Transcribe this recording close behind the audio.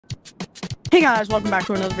Hey guys, welcome back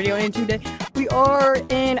to another video, and today we are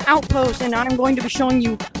in Outpost, and I'm going to be showing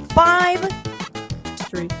you five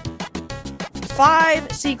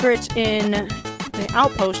secrets in the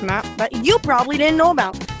Outpost map that you probably didn't know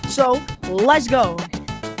about. So, let's go.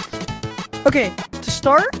 Okay, to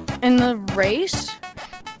start in the race,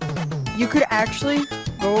 you could actually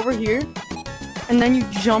go over here, and then you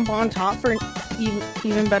jump on top for an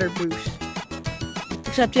even better boost.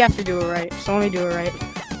 Except you have to do it right, so let me do it right.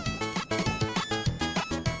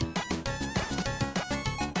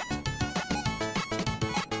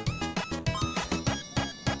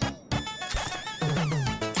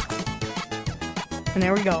 And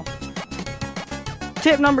there we go.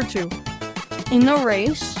 Tip number 2. In the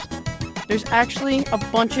race, there's actually a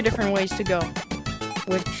bunch of different ways to go.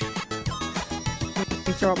 Which, let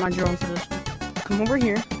me throw up my drone for this one. Come over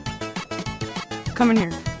here. Come in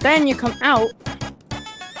here. Then you come out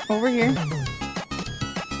over here.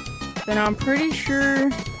 Then I'm pretty sure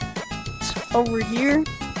it's over here.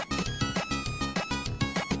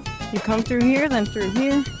 You come through here, then through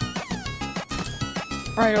here.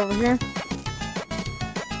 Right over here.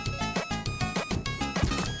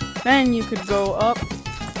 Then you could go up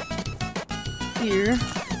here,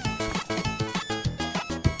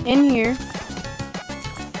 in here,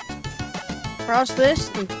 cross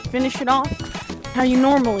this, and finish it off how you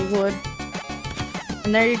normally would.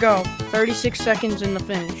 And there you go, 36 seconds in the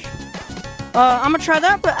finish. I'm gonna try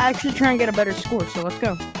that, but actually try and get a better score, so let's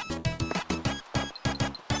go.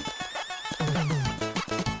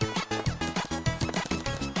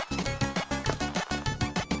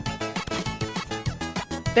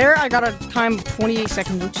 There, I got a time of 28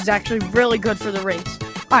 seconds, which is actually really good for the race.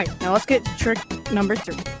 Alright, now let's get to trick number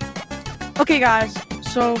 3. Okay, guys,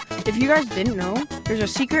 so if you guys didn't know, there's a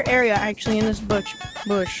secret area actually in this bush,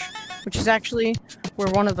 which is actually where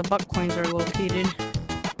one of the buck coins are located.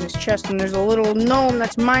 In this chest, and there's a little gnome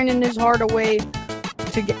that's mining his heart away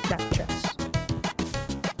to get that chest.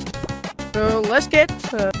 So let's get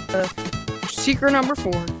to secret number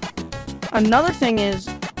 4. Another thing is,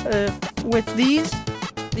 with these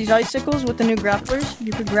icicles with the new grapplers,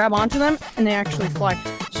 you could grab onto them and they actually fly.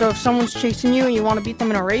 So if someone's chasing you and you want to beat them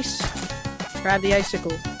in a race, grab the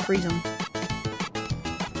icicle, freeze them.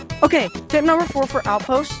 Okay, tip number 4 for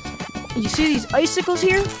Outpost. You see these icicles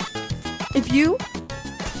here? If you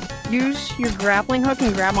use your grappling hook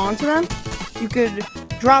and grab onto them, you could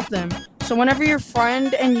drop them. So whenever your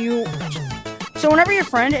friend and you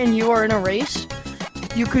are in a race,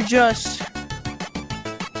 you could just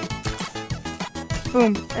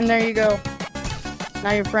boom, and there you go.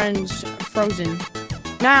 Now your friend's frozen.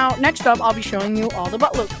 Now, next up, I'll be showing you all the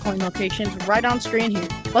butt coin locations right on screen here.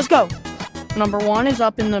 Let's go. Number 1 is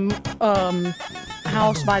up in the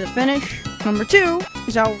house by the finish. Number 2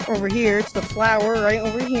 is out over here. It's the flower right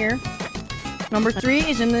over here. Number 3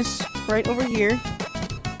 is in this right over here.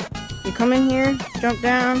 You come in here, jump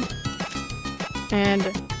down, and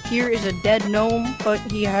here is a dead gnome, but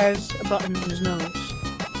he has a button in his nose.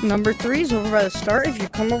 Number 3 is over by the start. If you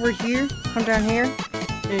come over here, come down here,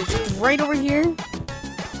 it's right over here,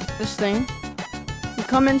 this thing. You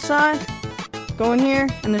come inside, go in here,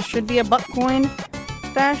 and there should be a butt coin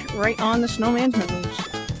stash right on the snowman's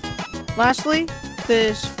nose. Lastly,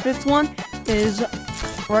 this 5th one is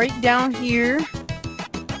right down here,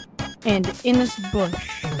 and in this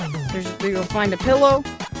bush. You'll find a pillow,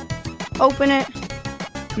 open it,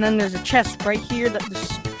 and then there's a chest right here that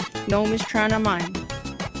this gnome is trying to mine.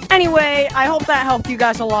 Anyway, I hope that helped you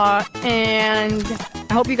guys a lot, and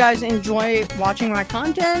I hope you guys enjoy watching my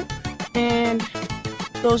content, and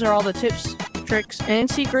those are all the tips, tricks, and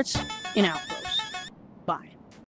secrets in Out.